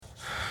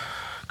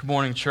Good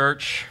morning,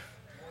 church.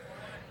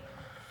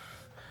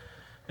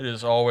 It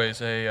is always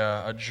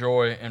a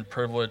joy and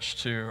privilege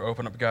to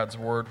open up God's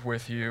Word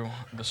with you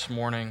this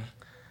morning.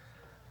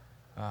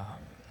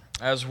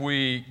 As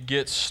we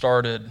get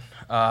started,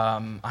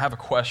 I have a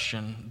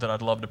question that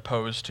I'd love to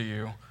pose to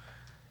you.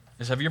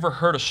 Have you ever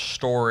heard a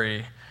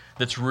story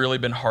that's really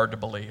been hard to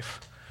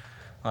believe?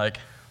 You're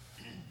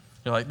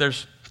like,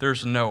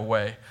 there's no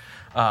way.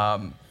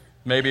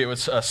 Maybe it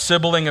was a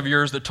sibling of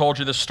yours that told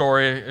you this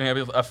story,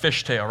 maybe a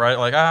fish tale, right?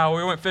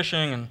 We went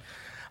fishing and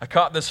I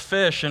caught this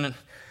fish and it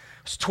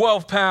was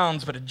 12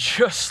 pounds, but it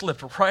just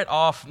slipped right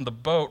off the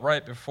boat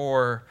right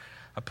before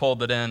I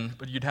pulled it in,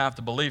 but you'd have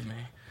to believe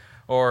me.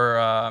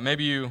 Or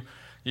maybe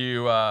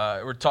you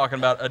were talking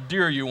about a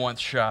deer you once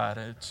shot.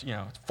 It's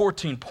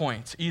 14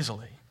 points,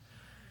 easily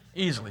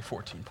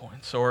 14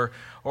 points. Or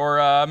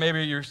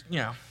maybe you're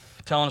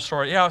telling a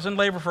story. I was in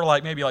labor for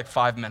maybe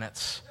 5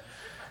 minutes.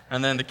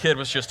 And then the kid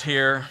was just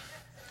here.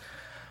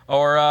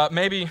 Or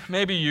maybe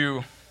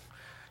you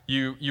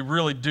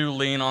really do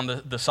lean on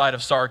the side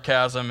of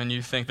sarcasm and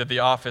you think that The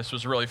Office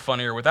was really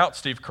funnier without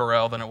Steve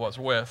Carell than it was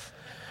with.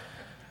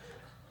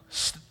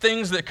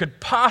 Things that could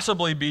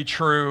possibly be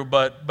true,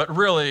 but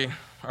really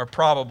are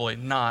probably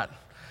not.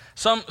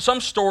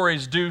 Some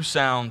stories do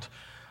sound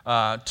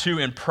too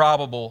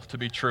improbable to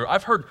be true.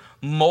 I've heard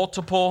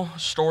multiple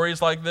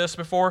stories like this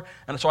before,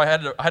 and so I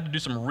had to do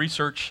some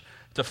research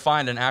to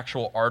find an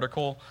actual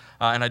article,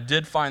 and I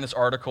did find this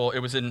article.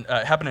 It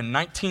happened in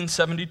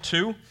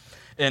 1972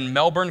 in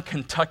Melbourne,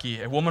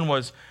 Kentucky. A woman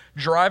was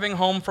driving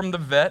home from the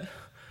vet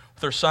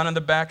with her son in the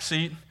back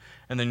seat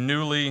and the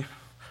newly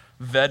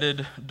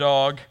vetted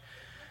dog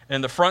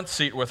in the front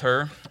seat with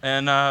her,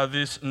 and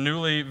this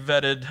newly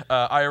vetted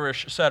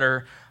Irish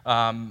setter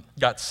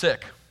got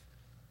sick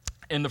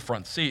in the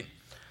front seat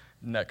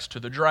next to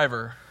the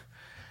driver.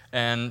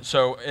 And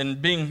so,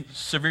 in being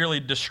severely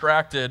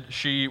distracted,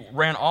 she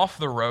ran off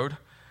the road,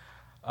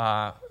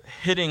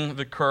 hitting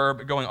the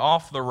curb, going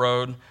off the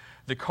road.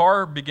 The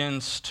car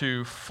begins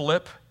to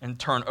flip and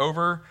turn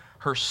over.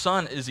 Her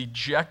son is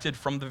ejected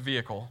from the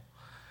vehicle.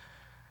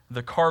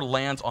 The car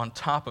lands on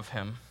top of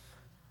him,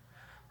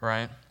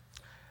 right?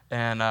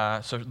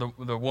 And so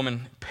the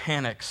woman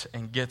panics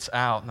and gets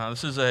out. Now,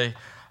 this is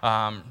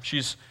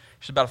she's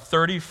about a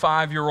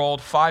 35-year-old,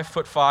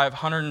 5'5",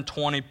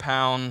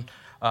 120-pound,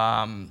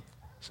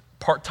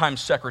 part-time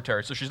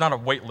secretary, so she's not a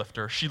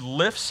weightlifter. She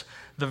lifts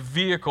the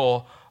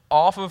vehicle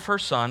off of her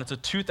son. It's a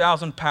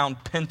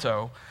 2,000-pound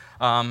Pinto,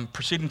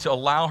 proceeding to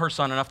allow her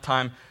son enough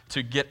time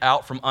to get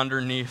out from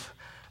underneath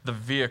the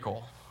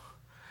vehicle.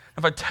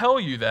 If I tell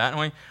you that,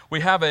 and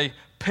we have a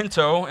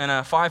Pinto and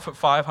a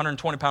 5'5",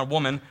 120-pound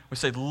woman, we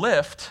say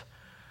lift,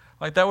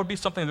 that would be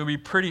something that would be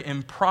pretty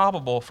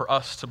improbable for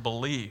us to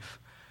believe.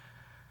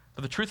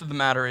 But the truth of the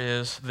matter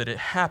is that it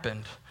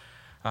happened.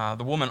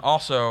 The woman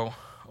also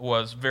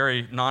was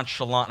very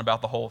nonchalant about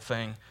the whole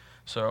thing.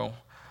 So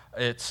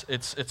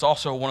it's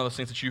also one of those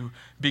things that you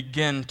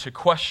begin to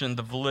question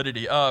the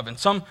validity of. And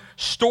some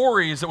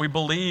stories that we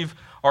believe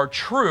are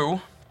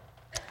true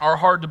are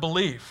hard to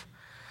believe.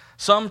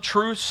 Some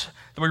truths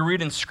that we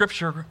read in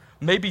Scripture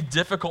may be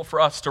difficult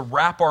for us to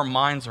wrap our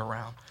minds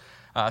around.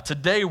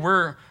 Today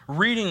we're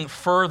reading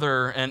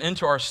further and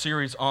into our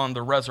series on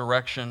the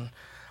resurrection,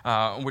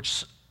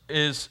 which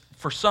is,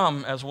 for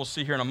some, as we'll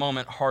see here in a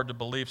moment, hard to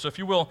believe. So if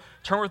you will,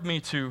 turn with me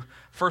to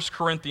 1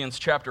 Corinthians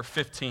chapter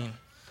 15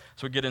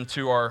 as we get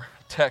into our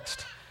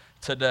text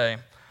today.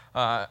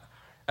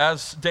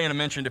 As Dana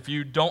mentioned, if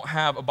you don't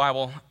have a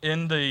Bible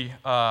in the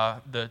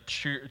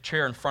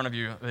chair in front of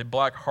you, the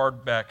black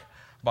hardback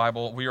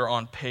Bible, we are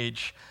on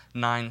page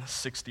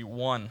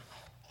 961.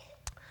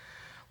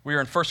 We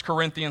are in 1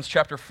 Corinthians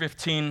chapter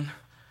 15,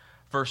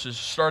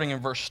 starting in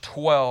verse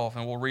 12,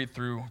 and we'll read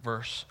through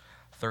verse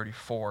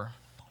 34.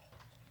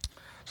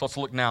 So let's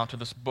look now to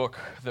this book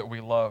that we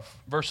love.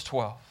 Verse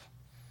 12.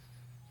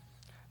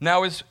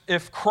 Now,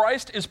 if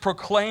Christ is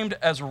proclaimed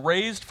as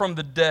raised from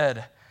the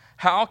dead,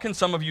 how can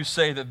some of you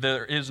say that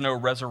there is no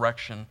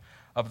resurrection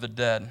of the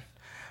dead?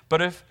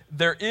 But if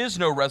there is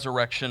no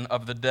resurrection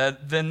of the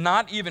dead, then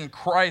not even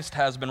Christ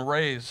has been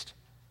raised.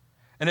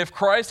 And if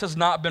Christ has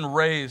not been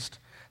raised,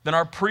 then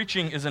our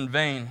preaching is in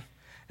vain,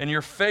 and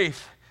your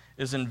faith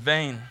is in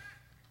vain.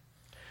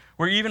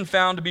 We're even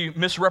found to be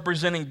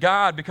misrepresenting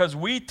God because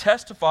we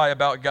testify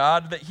about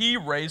God that He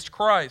raised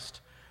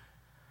Christ,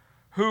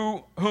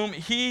 whom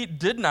He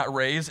did not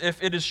raise,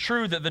 if it is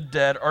true that the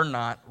dead are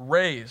not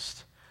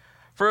raised.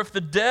 For if the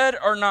dead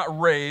are not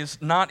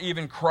raised, not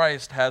even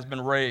Christ has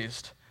been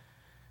raised.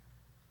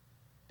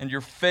 And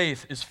your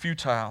faith is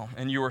futile,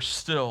 and you are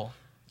still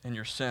in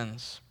your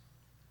sins.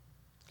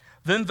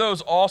 Then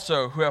those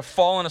also who have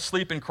fallen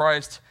asleep in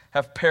Christ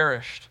have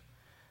perished.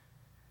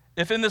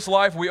 If in this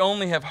life we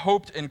only have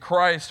hoped in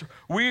Christ,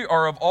 we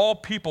are of all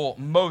people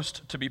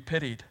most to be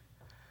pitied.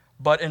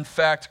 But in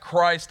fact,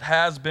 Christ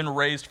has been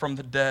raised from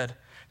the dead,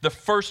 the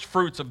first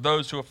fruits of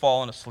those who have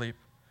fallen asleep.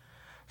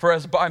 For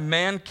as by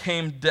man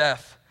came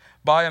death,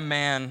 by a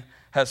man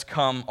has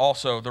come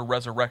also the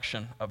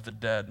resurrection of the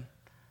dead.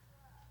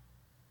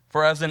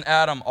 For as in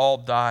Adam all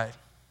died,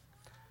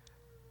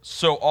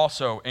 so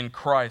also in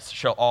Christ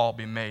shall all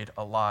be made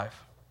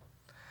alive.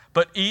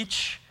 But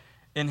each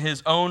in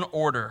his own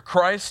order.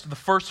 Christ the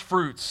first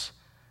fruits,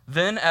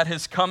 then at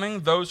his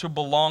coming those who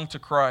belong to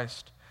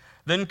Christ.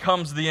 Then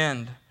comes the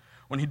end,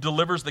 when he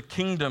delivers the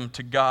kingdom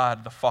to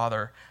God the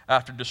Father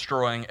after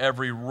destroying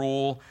every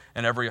rule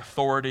and every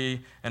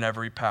authority and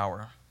every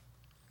power.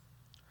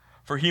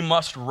 For he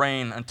must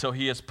reign until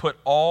he has put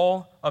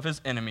all of his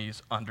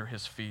enemies under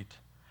his feet.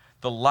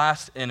 The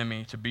last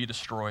enemy to be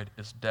destroyed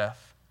is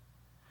death.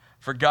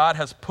 For God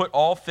has put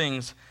all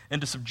things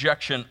into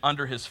subjection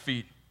under his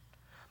feet.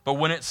 But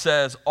when it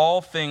says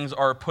all things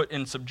are put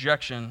in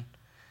subjection,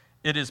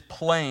 it is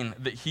plain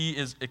that he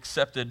is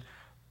accepted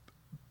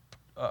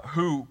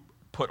who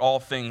put all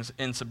things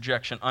in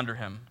subjection under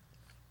him.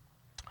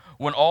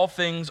 When all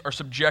things are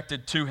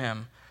subjected to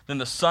him, then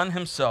the Son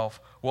himself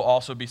will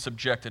also be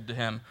subjected to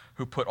him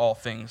who put all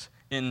things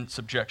in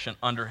subjection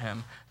under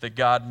him, that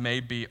God may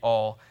be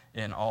all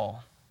in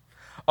all.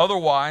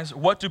 Otherwise,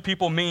 what do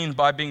people mean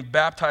by being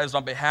baptized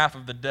on behalf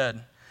of the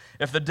dead?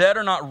 If the dead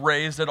are not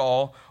raised at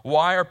all,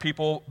 why are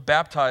people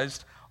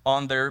baptized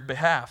on their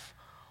behalf?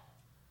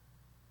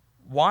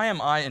 Why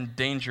am I in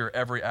danger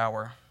every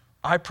hour?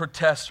 I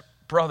protest,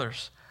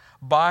 brothers,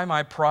 by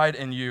my pride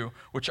in you,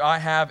 which I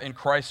have in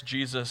Christ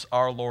Jesus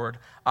our Lord,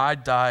 I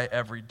die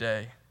every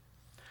day.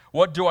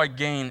 What do I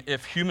gain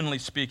if, humanly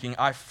speaking,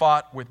 I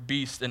fought with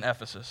beasts in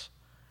Ephesus?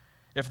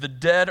 If the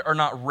dead are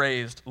not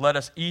raised, let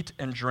us eat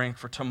and drink,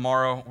 for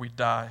tomorrow we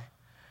die.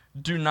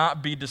 Do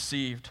not be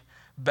deceived.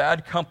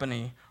 Bad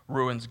company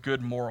ruins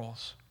good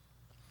morals.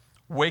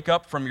 Wake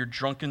up from your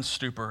drunken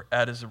stupor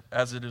as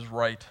it is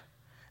right,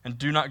 and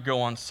do not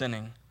go on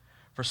sinning,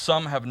 for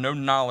some have no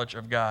knowledge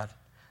of God.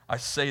 I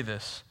say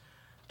this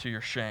to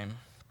your shame.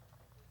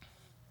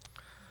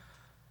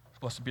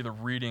 Blessed be the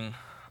reading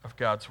of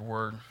God's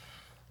word.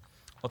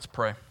 Let's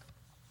pray.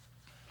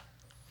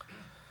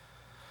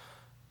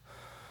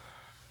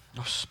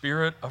 O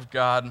Spirit of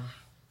God,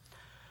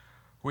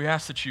 we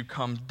ask that you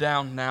come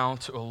down now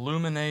to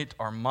illuminate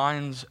our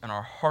minds and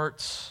our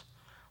hearts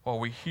while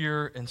we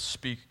hear and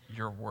speak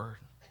your word.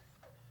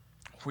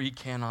 We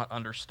cannot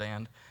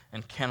understand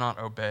and cannot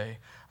obey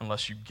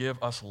unless you give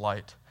us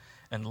light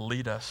and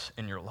lead us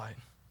in your light.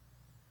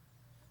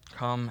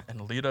 Come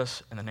and lead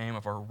us in the name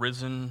of our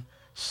risen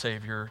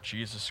Savior,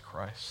 Jesus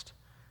Christ.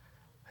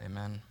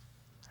 Amen.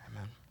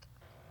 Amen.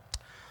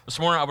 This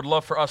morning, I would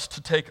love for us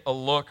to take a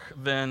look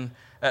then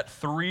at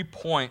 3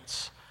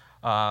 points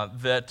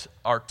that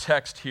our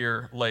text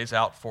here lays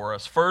out for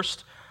us.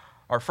 First,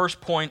 our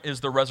first point is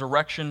the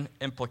resurrection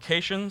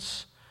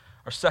implications.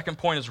 Our second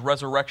point is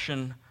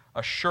resurrection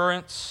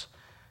assurance.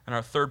 And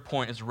our third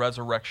point is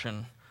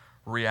resurrection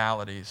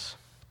realities.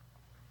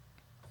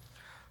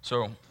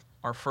 So,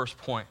 our first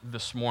point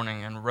this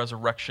morning and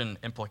resurrection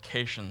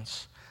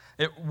implications.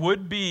 It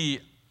would be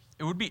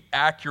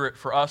accurate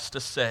for us to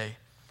say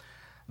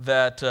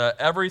that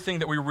everything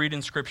that we read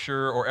in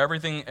Scripture or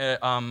everything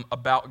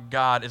about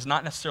God is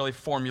not necessarily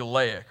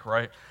formulaic,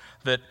 right?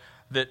 That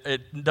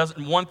it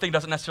doesn't. One thing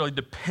doesn't necessarily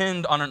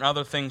depend on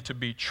another thing to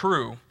be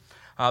true.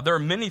 There are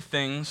many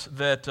things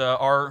that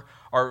are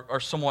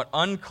somewhat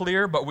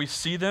unclear, but we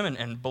see them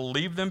and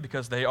believe them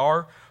because they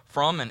are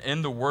from and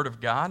in the Word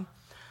of God.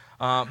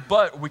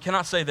 But we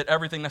cannot say that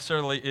everything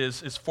necessarily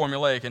is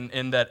formulaic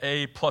in that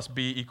A plus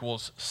B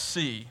equals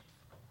C.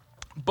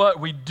 But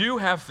we do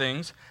have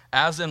things,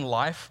 as in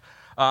life,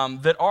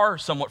 that are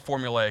somewhat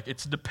formulaic.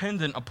 It's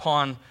dependent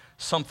upon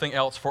something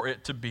else for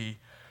it to be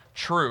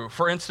true.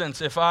 For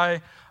instance, if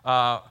I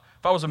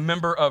was a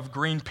member of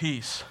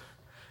Greenpeace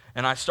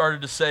and I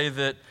started to say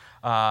that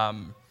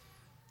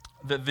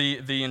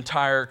the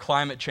entire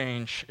climate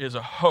change is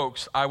a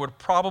hoax, I would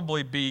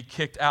probably be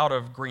kicked out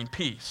of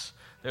Greenpeace.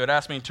 They would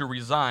ask me to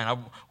resign. I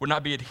would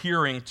not be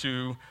adhering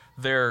to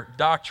their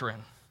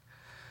doctrine.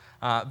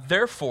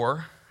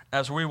 Therefore,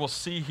 as we will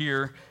see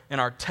here in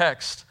our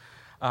text,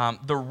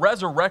 the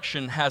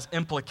resurrection has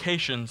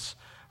implications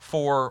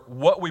for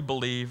what we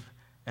believe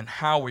and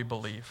how we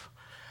believe.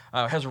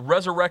 It has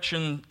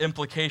resurrection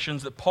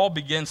implications that Paul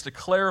begins to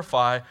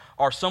clarify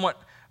are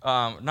somewhat,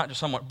 not just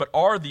somewhat, but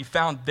are the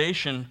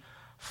foundation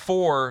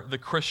for the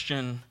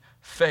Christian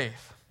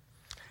faith.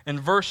 In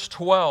verse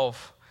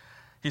 12,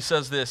 he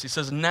says this. He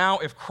says, "Now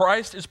if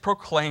Christ is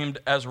proclaimed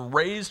as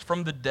raised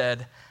from the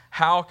dead,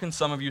 how can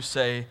some of you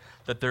say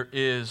that there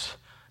is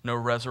no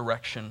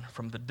resurrection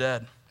from the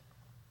dead?"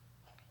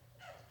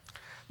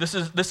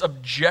 This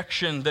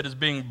objection that is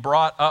being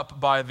brought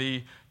up by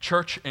the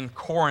church in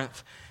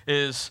Corinth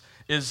is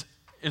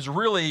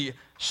really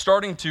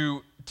starting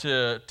to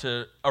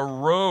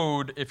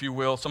erode, if you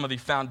will, some of the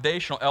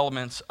foundational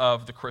elements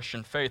of the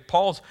Christian faith.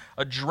 Paul's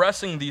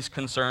addressing these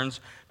concerns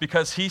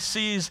because he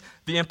sees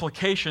the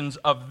implications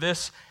of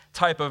this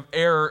type of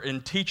error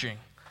in teaching.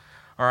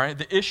 All right,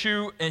 the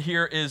issue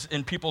here is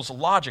in people's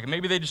logic.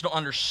 Maybe they just don't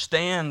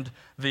understand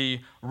the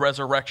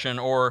resurrection,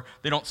 or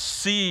they don't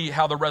see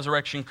how the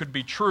resurrection could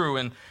be true.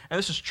 And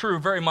this is true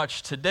very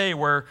much today,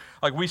 where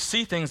like we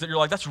see things that you're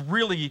like, that's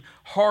really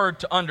hard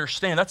to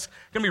understand. That's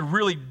going to be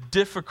really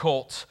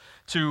difficult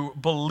to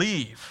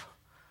believe.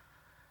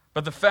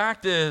 But the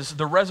fact is,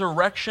 the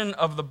resurrection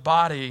of the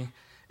body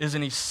is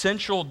an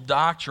essential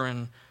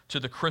doctrine to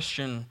the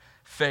Christian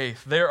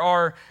faith.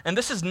 And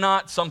this is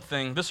not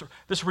something,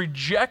 this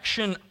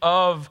rejection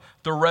of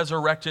the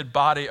resurrected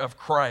body of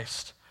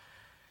Christ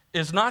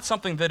is not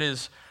something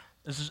this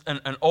is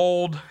an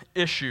old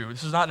issue.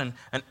 This is not an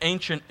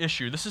ancient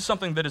issue. This is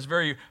something that is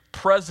very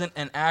present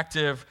and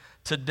active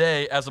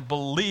today as a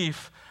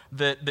belief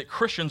that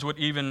Christians would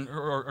even,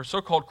 or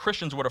so-called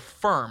Christians would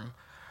affirm,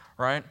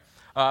 right?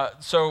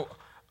 So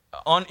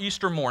on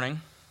Easter morning,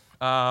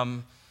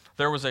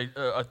 there was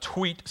a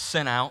tweet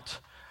sent out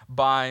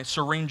by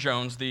Serene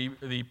Jones,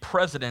 the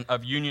president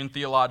of Union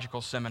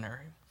Theological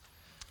Seminary,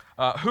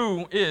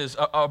 who is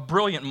a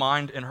brilliant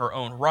mind in her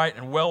own right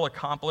and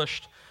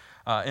well-accomplished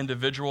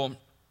individual.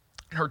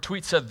 Her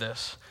tweet said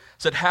this,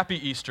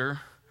 "Happy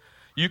Easter.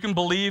 You can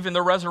believe in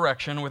the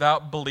resurrection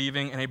without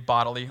believing in a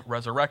bodily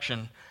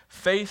resurrection.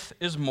 Faith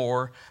is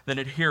more than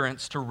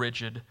adherence to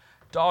rigid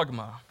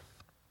dogma."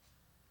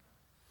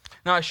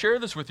 Now, I share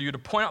this with you to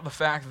point out the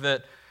fact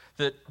that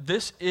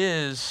this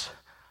is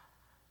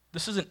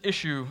an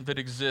issue that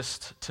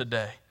exists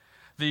today.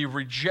 The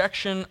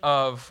rejection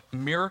of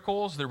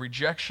miracles, the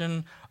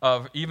rejection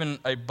of even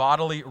a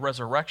bodily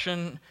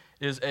resurrection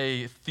is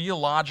a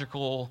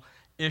theological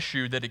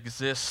issue that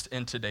exists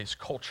in today's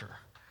culture.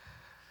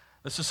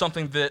 This is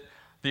something that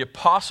the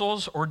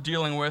apostles were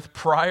dealing with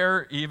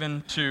prior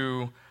even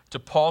to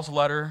Paul's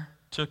letter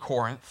to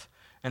Corinth,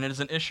 and it is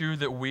an issue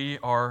that we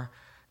are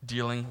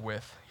dealing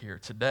with here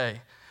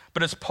today.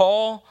 But as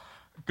Paul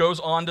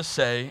goes on to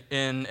say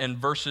in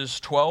verses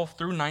 12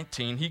 through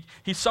 19,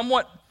 he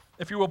somewhat,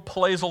 if you will,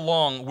 plays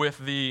along with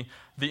the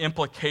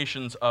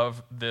implications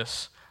of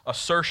this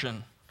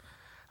assertion.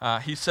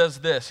 He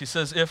says this, he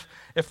says,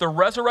 if the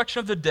resurrection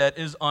of the dead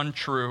is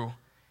untrue,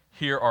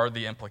 here are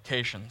the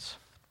implications.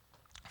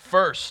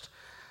 First,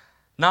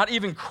 not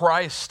even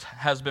Christ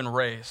has been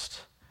raised.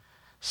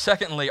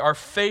 Secondly, our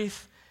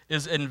faith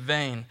is in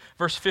vain.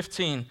 Verse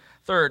 15,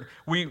 third,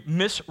 we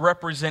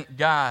misrepresent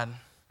God.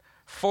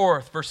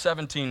 Fourth, verse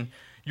 17,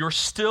 you're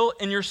still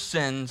in your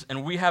sins,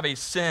 and we have a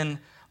sin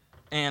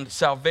and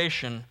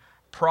salvation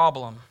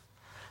problem.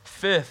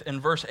 Fifth,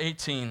 in verse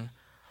 18,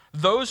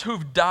 those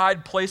who've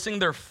died placing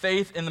their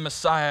faith in the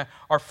Messiah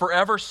are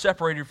forever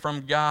separated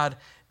from God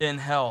in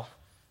hell.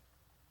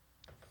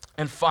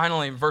 And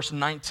finally, verse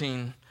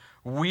 19,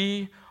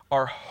 we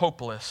are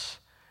hopeless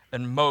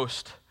and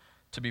most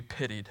to be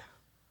pitied.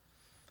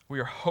 We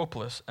are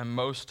hopeless and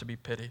most to be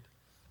pitied.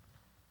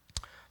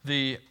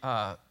 The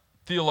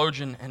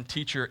theologian and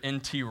teacher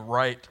N.T.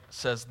 Wright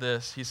says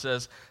this. He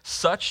says,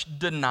 such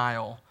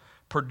denial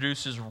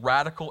produces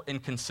radical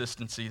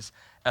inconsistencies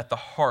at the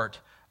heart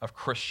of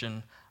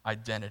Christian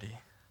identity.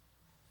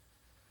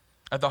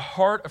 At the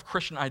heart of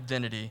Christian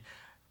identity,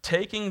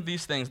 taking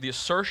these things, the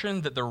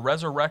assertion that the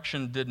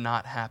resurrection did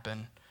not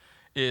happen,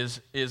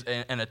 is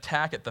an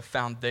attack at the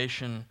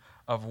foundation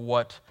of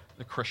what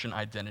the Christian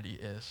identity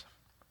is.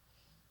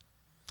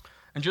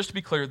 And just to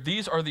be clear,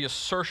 these are the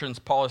assertions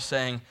Paul is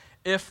saying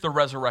if the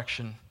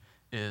resurrection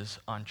is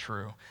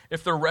untrue.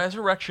 If the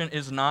resurrection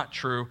is not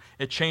true,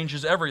 it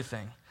changes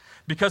everything.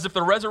 Because if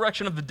the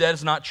resurrection of the dead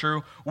is not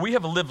true, we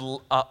have lived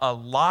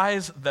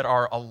lies that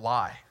are a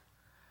lie.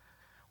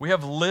 We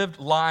have lived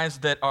lies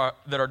that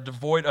are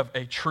devoid of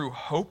a true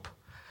hope.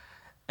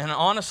 And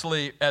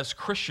honestly, as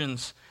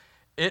Christians,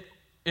 it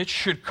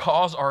should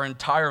cause our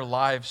entire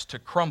lives to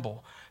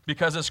crumble.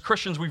 Because as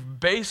Christians, we've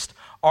based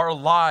our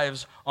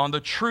lives on the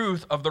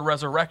truth of the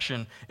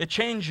resurrection. It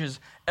changes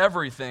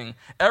everything.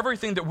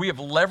 Everything that we have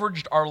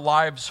leveraged our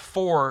lives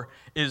for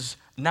is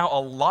now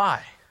a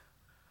lie.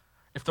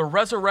 If the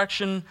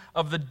resurrection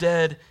of the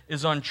dead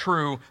is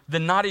untrue,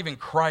 then not even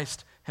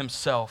Christ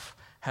himself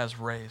has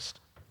raised.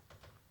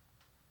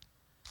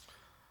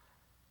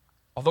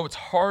 Although it's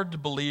hard to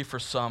believe for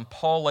some,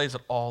 Paul lays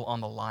it all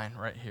on the line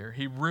right here.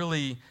 He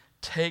really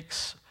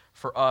takes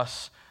for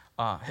us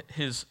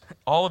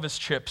all of his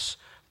chips,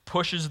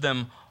 pushes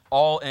them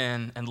all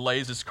in, and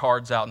lays his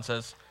cards out and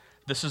says,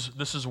 this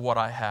is what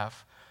I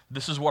have.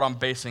 This is what I'm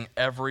basing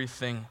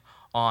everything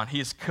on. He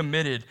is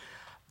committed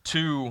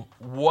to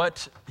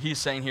what he's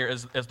saying here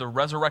as the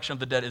resurrection of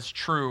the dead is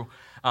true.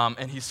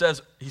 And he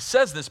says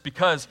this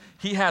because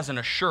he has an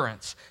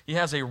assurance. He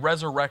has a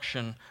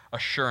resurrection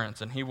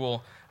assurance, and he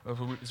will,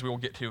 as we will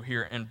get to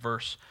here in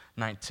verse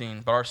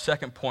 19. But our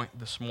second point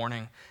this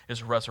morning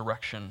is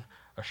resurrection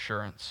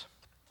assurance.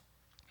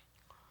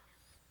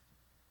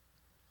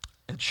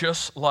 And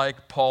just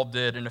like Paul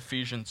did in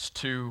Ephesians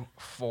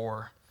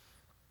 2:4,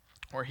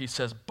 where he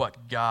says,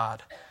 but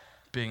God,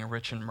 being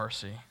rich in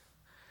mercy,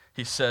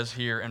 he says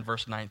here in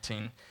verse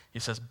 19, he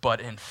says, but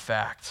in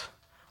fact,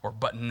 or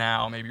but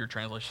now, maybe your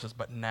translation says,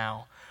 but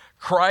now,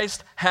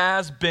 Christ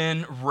has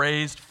been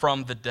raised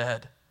from the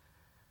dead.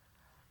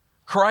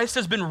 Christ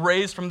has been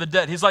raised from the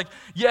dead. He's like,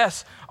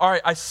 yes, all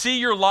right, I see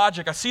your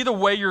logic. I see the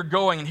way you're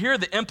going, and here are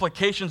the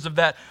implications of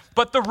that.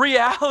 But the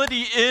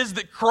reality is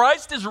that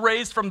Christ is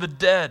raised from the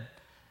dead.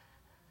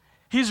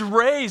 He's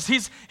raised.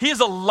 He is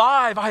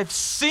alive. I have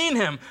seen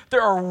him.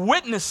 There are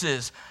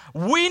witnesses.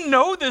 We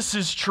know this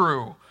is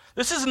true.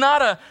 This is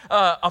not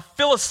a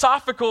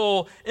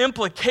philosophical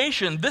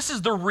implication. This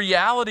is the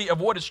reality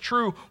of what is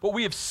true, what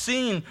we have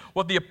seen,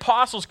 what the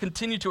apostles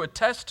continue to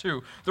attest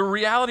to. The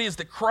reality is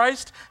that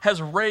Christ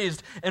has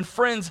raised. And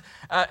friends,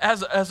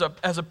 as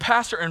a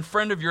pastor and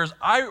friend of yours,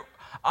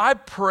 I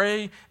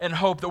pray and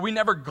hope that we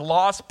never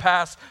gloss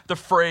past the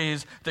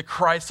phrase that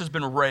Christ has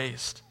been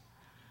raised.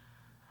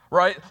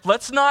 Right?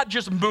 Let's not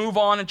just move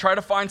on and try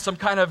to find some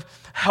kind of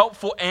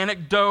helpful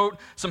anecdote,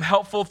 some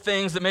helpful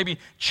things that maybe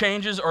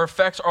changes or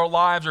affects our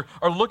lives,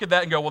 or look at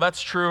that and go, well,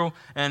 that's true,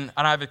 and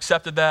I've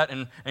accepted that,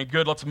 and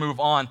good, let's move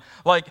on.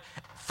 Like,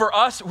 for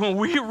us, when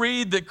we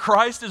read that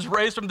Christ is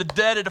raised from the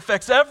dead, it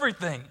affects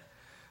everything.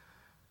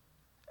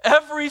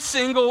 Every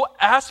single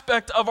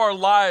aspect of our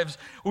lives.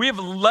 We have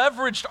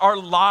leveraged our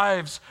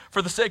lives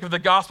for the sake of the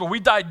gospel.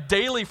 We die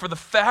daily for the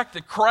fact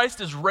that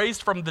Christ is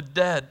raised from the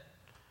dead.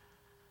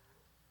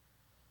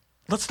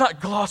 Let's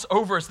not gloss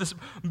over this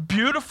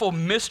beautiful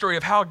mystery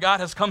of how God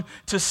has come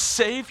to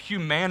save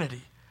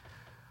humanity.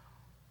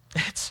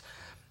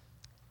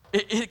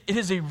 It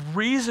is a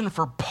reason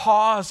for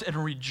pause and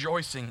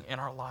rejoicing in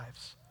our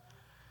lives.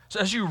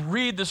 So as you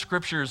read the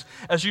scriptures,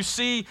 as you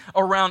see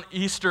around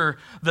Easter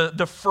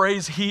the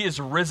phrase, he is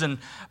risen,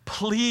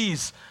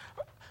 please,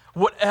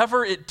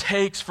 whatever it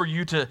takes for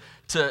you to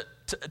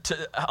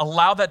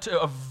allow that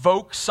to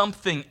evoke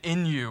something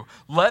in you.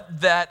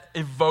 Let that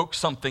evoke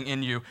something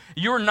in you.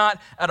 You're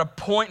not at a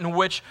point in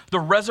which the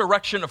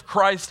resurrection of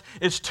Christ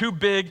is too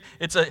big,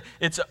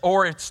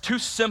 or it's too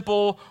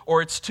simple,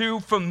 or it's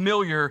too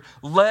familiar.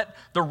 Let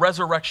the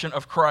resurrection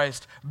of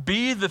Christ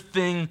be the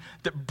thing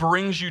that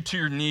brings you to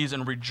your knees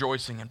in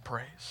rejoicing and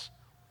praise.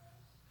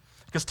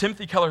 Because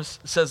Timothy Keller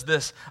says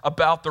this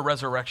about the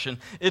resurrection: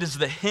 it is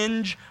the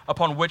hinge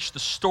upon which the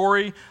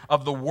story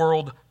of the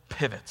world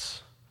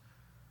pivots.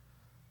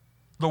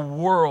 The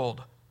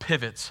world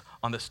pivots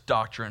on this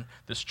doctrine,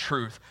 this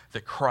truth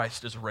that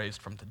Christ is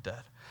raised from the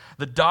dead.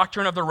 The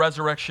doctrine of the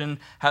resurrection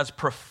has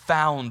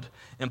profound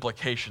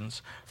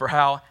implications for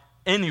how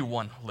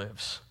anyone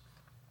lives.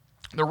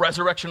 The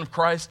resurrection of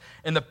Christ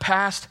in the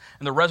past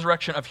and the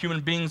resurrection of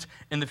human beings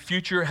in the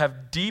future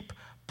have deep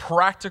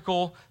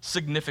practical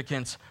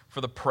significance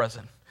for the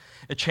present.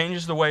 It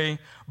changes the way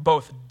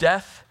both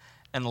death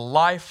and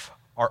life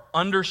are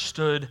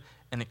understood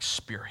and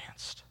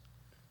experienced.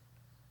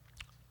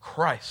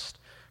 Christ,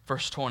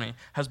 verse 20,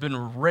 has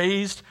been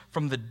raised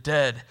from the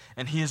dead,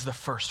 and he is the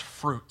first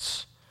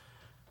fruits.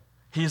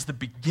 He is the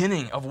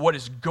beginning of what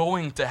is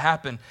going to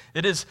happen.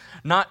 It is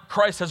not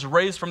Christ has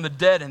raised from the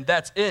dead and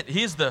that's it.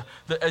 He's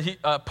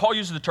Paul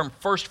uses the term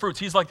first fruits.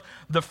 He's like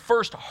the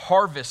first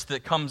harvest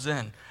that comes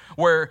in,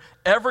 where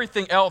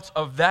everything else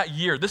of that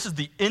year, this is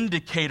the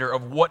indicator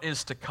of what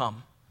is to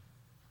come.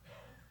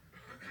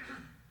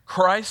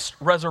 Christ's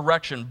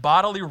resurrection,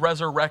 bodily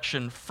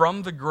resurrection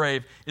from the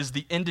grave, is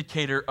the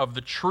indicator of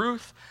the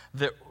truth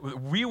that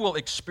we will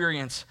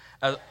experience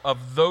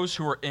of those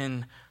who are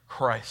in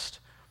Christ.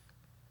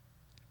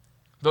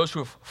 Those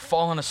who have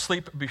fallen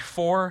asleep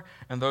before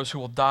and those who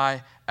will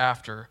die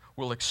after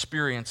will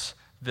experience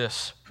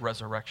this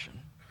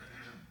resurrection.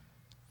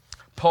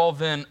 Paul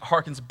then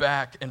harkens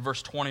back in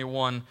verse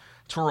 21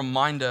 to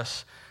remind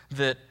us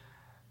that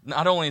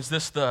not only is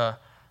this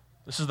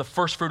is the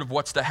first fruit of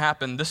what's to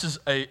happen. This is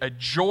a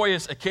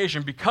joyous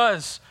occasion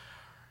because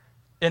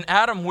in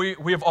Adam we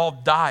have all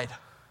died.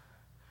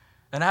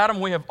 In Adam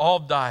we have all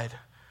died.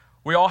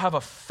 We all have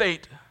a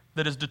fate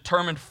that is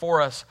determined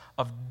for us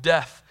of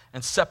death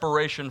and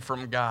separation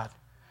from God.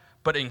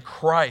 But in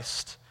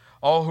Christ,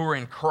 all who are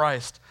in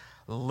Christ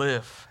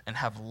live and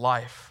have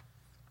life.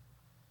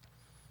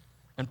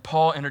 And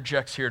Paul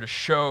interjects here to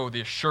show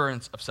the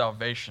assurance of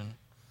salvation.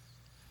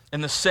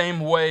 In the same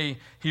way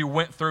he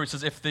went through, he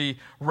says, if the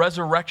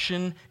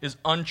resurrection is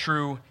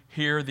untrue,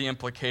 here are the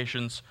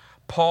implications.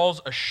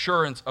 Paul's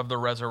assurance of the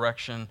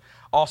resurrection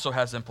also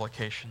has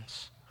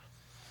implications.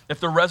 If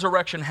the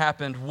resurrection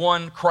happened,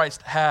 1,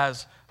 Christ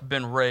has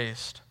been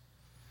raised.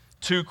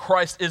 2,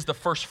 Christ is the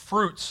first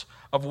fruits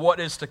of what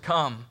is to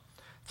come.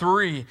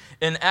 3,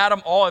 in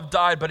Adam all have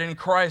died, but in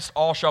Christ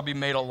all shall be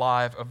made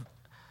alive.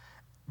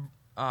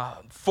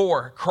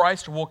 4,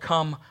 Christ will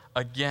come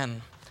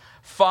again.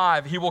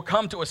 5, he will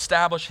come to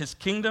establish his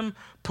kingdom,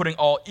 putting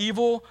all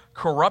evil,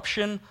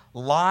 corruption,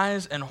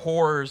 lies, and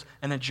horrors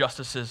and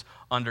injustices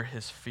under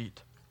his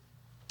feet.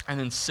 And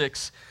then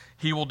 6,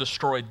 he will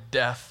destroy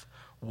death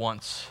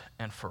once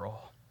and for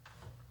all.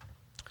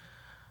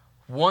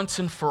 Once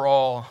and for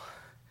all,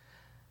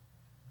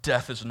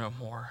 death is no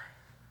more.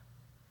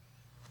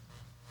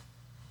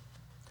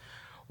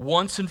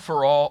 Once and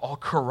for all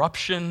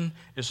corruption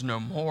is no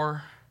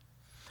more.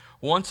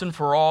 Once and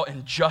for all,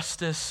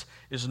 injustice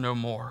is no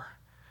more.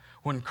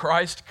 When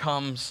Christ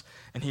comes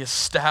and he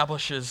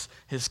establishes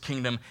his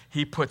kingdom,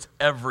 he puts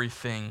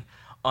everything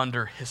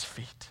under his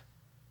feet.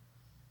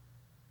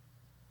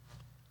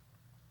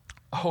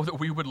 Oh, that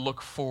we would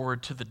look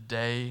forward to the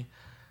day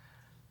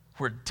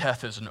where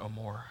death is no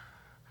more,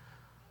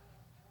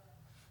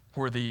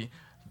 where the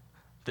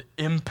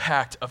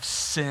impact of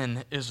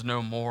sin is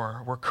no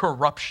more, where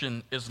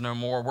corruption is no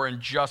more, where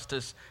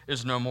injustice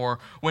is no more,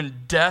 when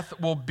death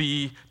will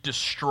be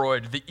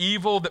destroyed. The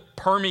evil that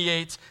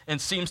permeates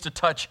and seems to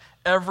touch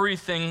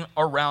everything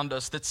around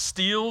us, that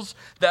steals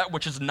that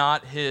which is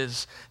not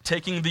his,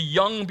 taking the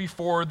young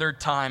before their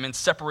time and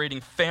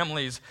separating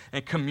families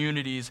and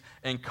communities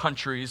and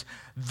countries,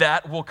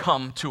 that will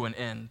come to an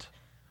end.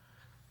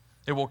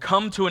 It will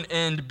come to an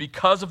end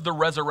because of the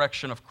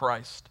resurrection of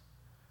Christ.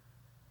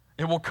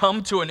 It will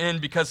come to an end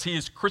because he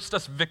is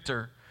Christus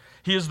Victor.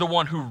 He is the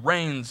one who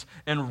reigns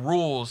and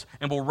rules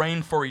and will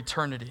reign for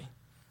eternity.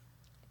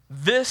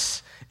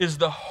 This is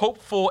the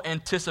hopeful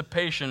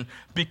anticipation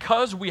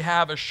because we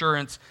have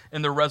assurance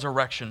in the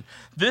resurrection.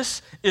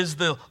 This is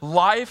the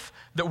life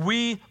that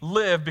we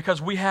live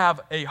because we have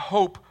a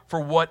hope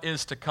for what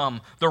is to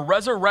come. The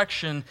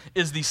resurrection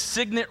is the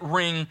signet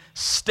ring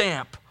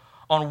stamp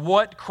on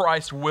what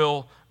Christ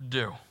will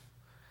do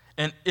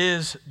and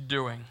is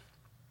doing.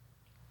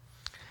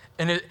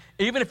 And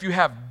even if you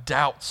have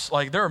doubts,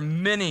 like there are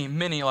many,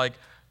 like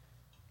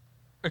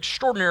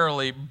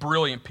extraordinarily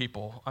brilliant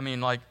people,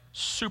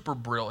 super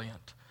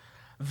brilliant,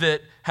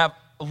 that have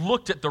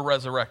looked at the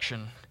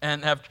resurrection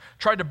and have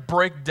tried to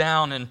break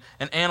down and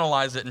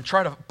analyze it and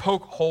try to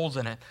poke holes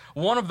in it.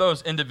 One of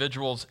those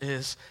individuals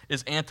is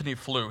Antony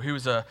Flew. He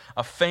was a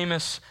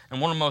famous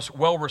and one of the most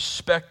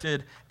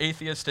well-respected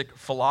atheistic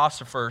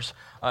philosophers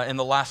in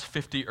the last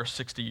 50 or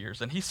 60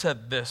 years. And he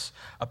said this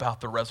about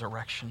the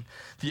resurrection: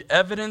 the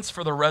evidence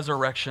for the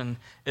resurrection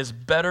is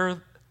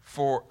better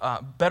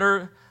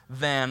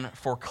than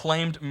for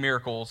claimed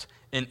miracles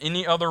in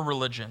any other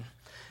religion.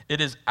 It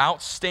is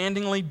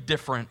outstandingly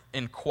different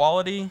in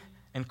quality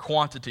and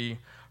quantity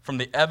from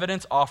the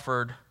evidence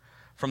offered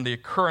from the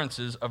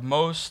occurrences of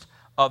most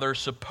other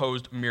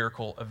supposed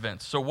miracle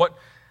events. So what,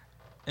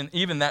 and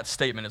even that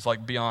statement is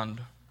like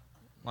beyond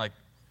like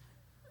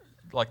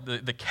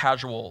the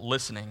casual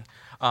listening.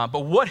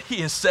 But what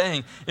he is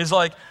saying is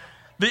like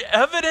the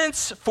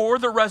evidence for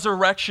the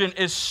resurrection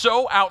is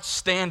so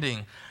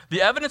outstanding.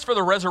 The evidence for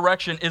the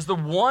resurrection is the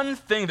one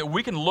thing that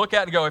we can look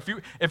at and go, if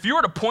you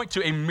were to point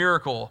to a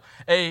miracle,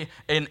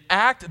 an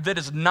act that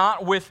is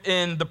not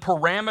within the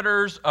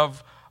parameters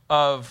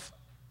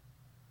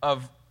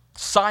of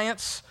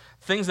science,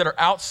 things that are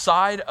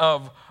outside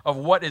of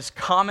what is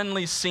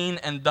commonly seen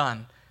and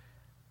done,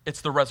 it's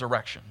the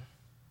resurrection.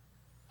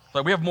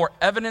 Like we have more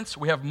evidence,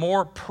 we have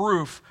more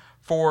proof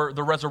for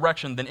the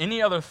resurrection than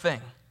any other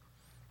thing.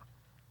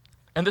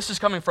 And this is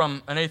coming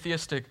from an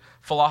atheistic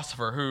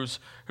philosopher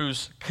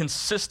who's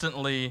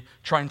consistently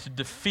trying to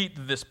defeat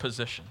this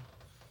position.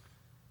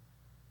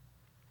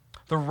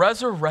 The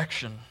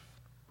resurrection,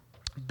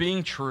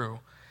 being true,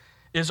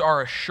 is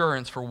our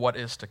assurance for what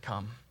is to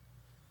come.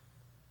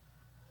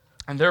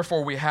 And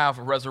therefore we have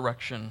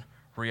resurrection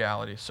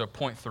realities. So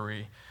point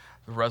 3,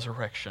 the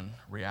resurrection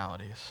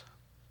realities.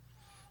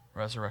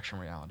 Resurrection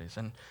realities.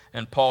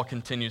 And Paul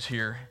continues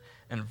here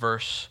in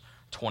verse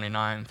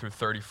 29 through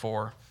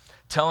 34.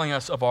 Telling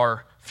us of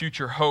our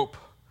future hope.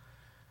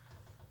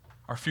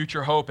 Our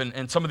future hope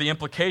and some of the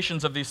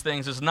implications of these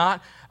things is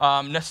not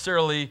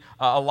necessarily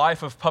a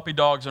life of puppy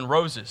dogs and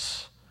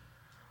roses,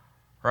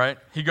 right?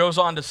 He goes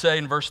on to say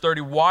in verse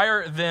 30,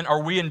 why then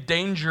are we in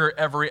danger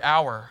every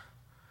hour?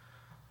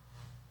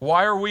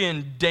 Why are we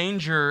in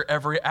danger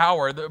every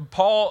hour?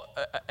 Paul,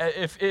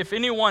 if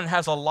anyone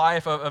has a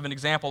life of an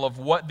example of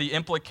what the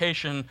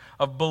implication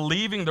of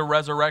believing the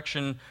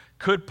resurrection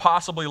could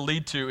possibly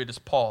lead to, it is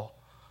Paul.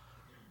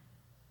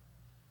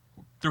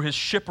 Through his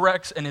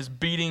shipwrecks and his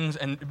beatings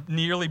and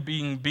nearly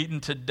being beaten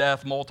to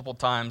death multiple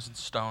times and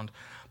stoned.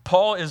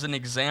 Paul is an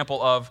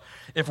example of,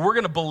 if we're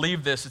going to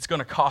believe this, it's going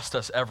to cost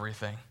us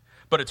everything.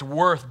 But it's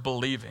worth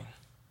believing.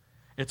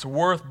 It's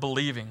worth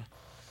believing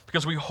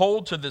because we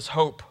hold to this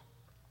hope.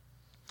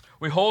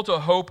 We hold to a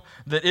hope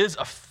that is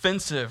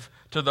offensive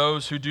to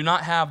those who do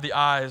not have the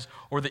eyes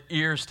or the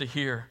ears to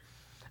hear.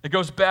 It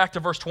goes back to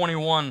verse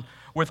 21,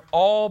 with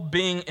all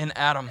being in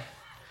Adam.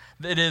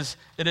 It is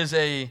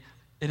a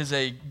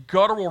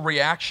guttural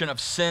reaction of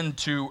sin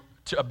to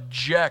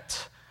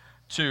object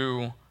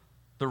to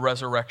the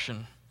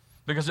resurrection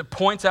because it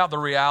points out the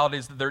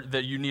realities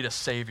that you need a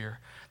Savior,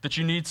 that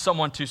you need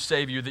someone to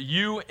save you, that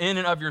you in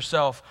and of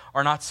yourself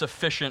are not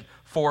sufficient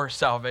for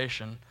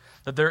salvation,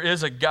 that there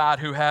is a God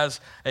who has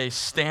a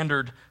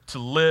standard to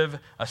live,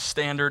 a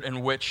standard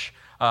in which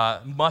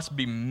must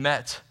be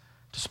met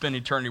to spend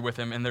eternity with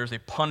him, and there's a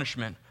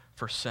punishment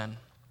for sin.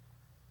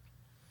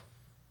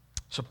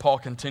 So Paul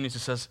continues, he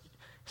says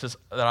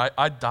that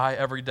I die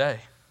every day.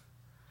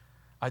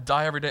 I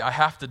die every day. I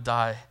have to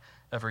die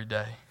every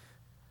day.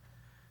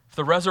 If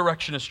the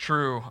resurrection is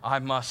true, I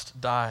must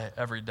die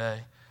every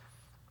day.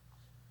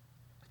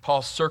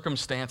 Paul's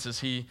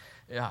circumstances,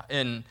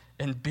 in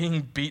and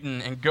being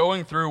beaten and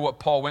going through what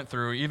Paul went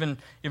through, even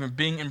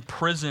being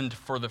imprisoned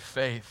for the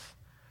faith.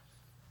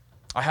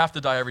 I have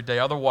to die every day.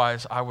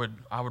 Otherwise, I would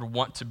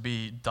want to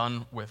be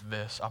done with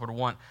this. I would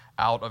want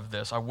out of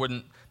this. I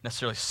wouldn't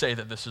necessarily say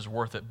that this is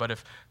worth it, but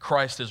if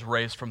Christ is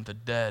raised from the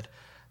dead,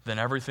 then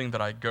everything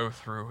that I go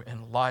through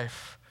in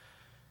life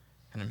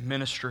and in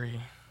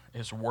ministry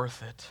is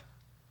worth it.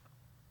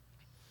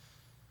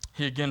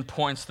 He again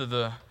points to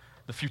the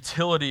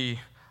futility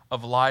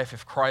of life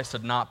if Christ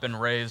had not been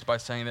raised by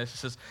saying this. He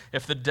says,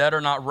 if the dead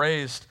are not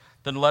raised,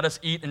 then let us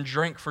eat and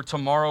drink, for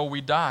tomorrow we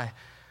die.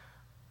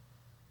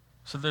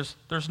 So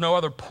there's no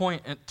other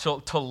point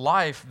to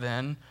life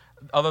then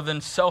other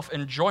than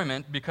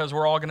self-enjoyment, because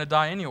we're all going to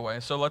die anyway.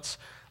 So let's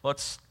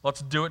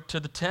do it to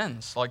the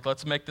tens.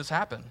 Let's make this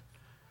happen.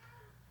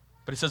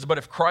 But he says, but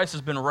if Christ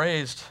has been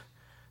raised,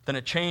 then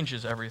it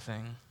changes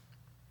everything.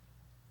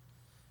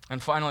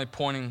 And finally,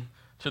 pointing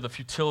to the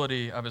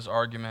futility of his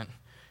argument,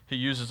 he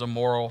uses a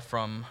moral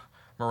from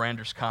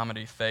Mirander's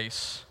comedy,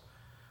 Thais,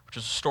 which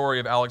is a story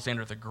of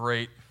Alexander the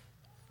Great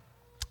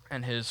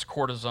and his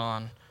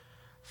courtesan,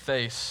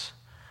 Thais,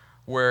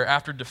 where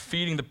after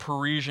defeating the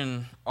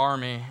Parisian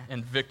army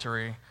in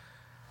victory,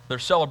 their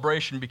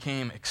celebration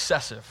became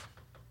excessive.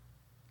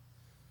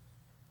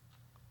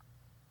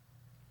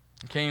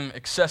 It became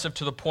excessive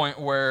to the point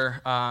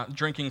where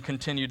drinking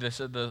continued.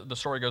 The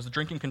story goes, the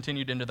drinking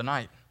continued into the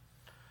night.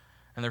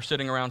 And they're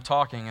sitting around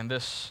talking, and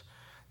this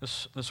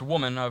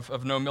woman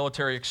of no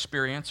military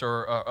experience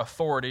or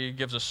authority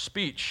gives a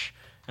speech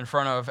in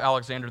front of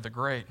Alexander the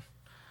Great,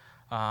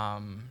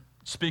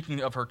 speaking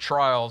of her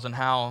trials and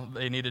how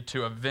they needed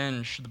to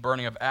avenge the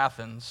burning of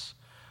Athens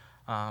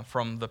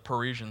from the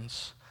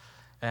Parisians.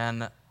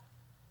 And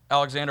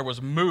Alexander was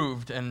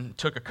moved and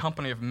took a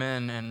company of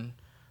men and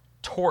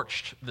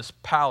torched this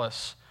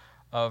palace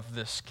of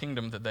this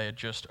kingdom that they had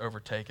just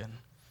overtaken.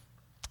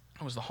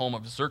 It was the home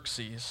of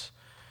Xerxes.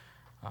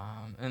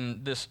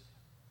 And this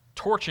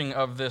torching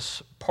of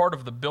this part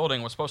of the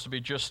building was supposed to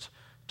be just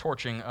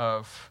torching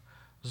of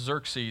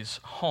Xerxes'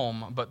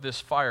 home, but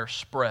this fire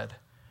spread.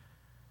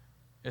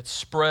 It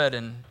spread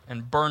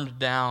and burned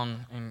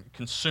down and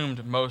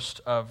consumed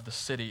most of the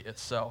city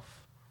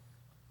itself.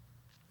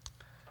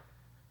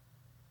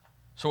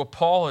 So what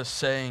Paul is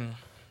saying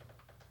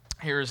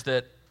here is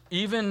that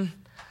even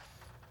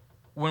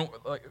when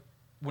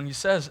he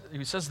says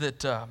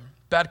that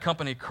bad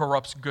company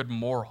corrupts good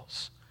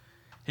morals,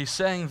 he's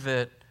saying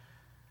that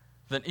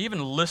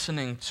even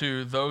listening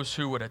to those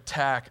who would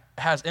attack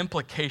has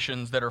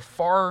implications that are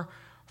far,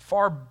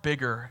 far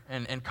bigger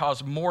and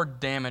cause more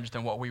damage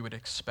than what we would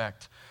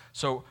expect.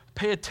 So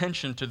pay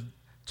attention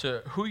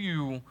to who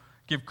you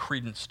give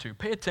credence to.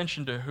 Pay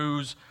attention to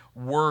whose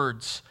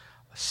words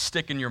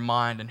stick in your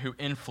mind and who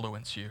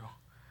influence you.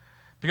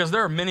 Because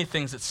there are many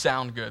things that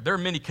sound good. There are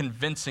many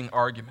convincing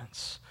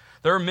arguments.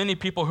 There are many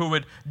people who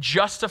would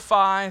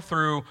justify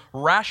through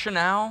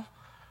rationale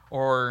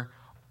or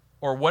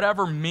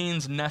whatever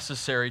means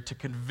necessary to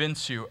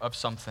convince you of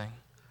something.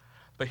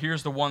 But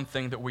here's the one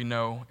thing that we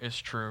know is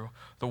true,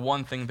 the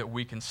one thing that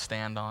we can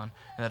stand on,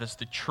 and that is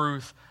the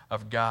truth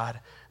of God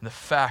and the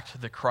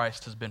fact that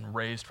Christ has been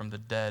raised from the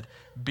dead,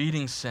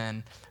 beating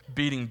sin,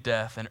 beating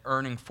death, and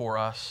earning for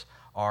us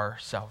our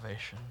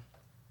salvation.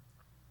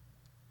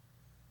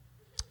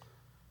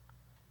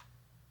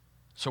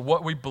 So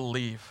what we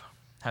believe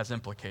has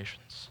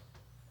implications.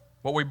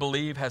 What we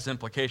believe has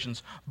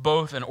implications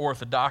both in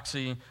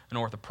orthodoxy and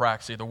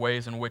orthopraxy, the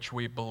ways in which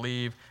we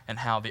believe and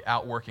how the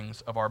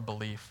outworkings of our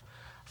belief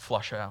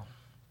flush out.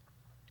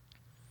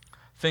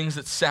 Things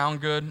that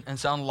sound good and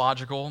sound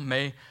logical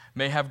may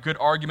have good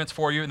arguments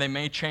for you, and they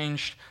may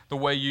change the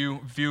way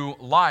you view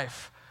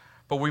life.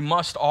 But we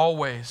must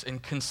always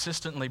and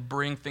consistently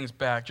bring things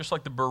back, just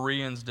like the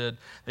Bereans did.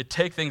 They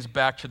take things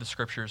back to the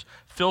Scriptures,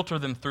 filter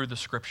them through the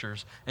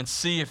Scriptures, and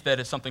see if that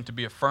is something to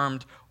be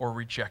affirmed or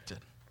rejected.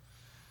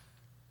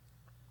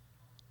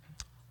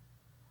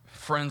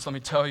 Friends, let me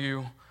tell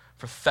you,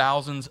 for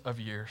thousands of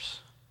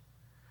years,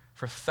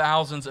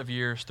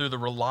 through the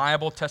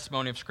reliable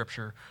testimony of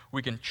Scripture,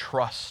 we can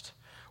trust.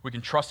 We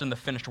can trust in the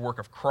finished work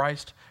of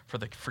Christ for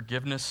the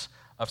forgiveness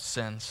of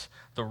sins,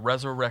 the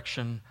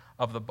resurrection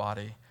of the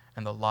body,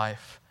 and the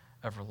life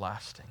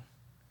everlasting.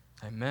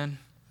 Amen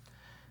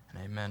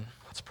and amen.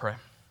 Let's pray.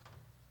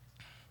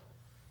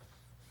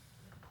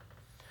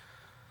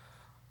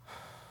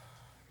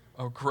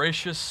 O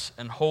gracious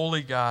and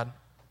holy God,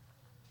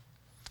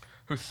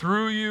 who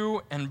through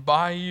you and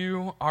by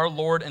you, our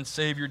Lord and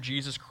Savior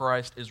Jesus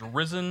Christ, is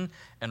risen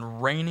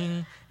and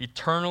reigning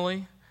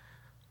eternally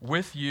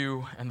with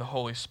you and the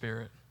Holy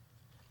Spirit.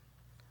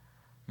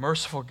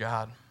 Merciful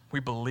God, we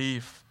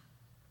believe.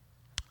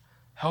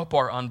 Help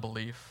our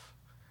unbelief.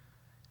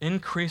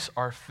 Increase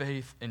our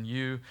faith in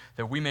you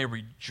that we may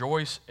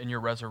rejoice in your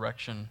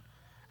resurrection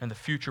and the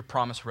future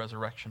promised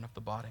resurrection of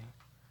the body.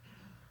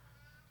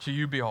 To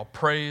you be all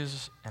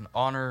praise and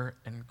honor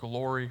and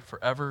glory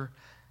forever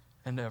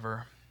and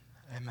ever.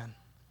 Amen.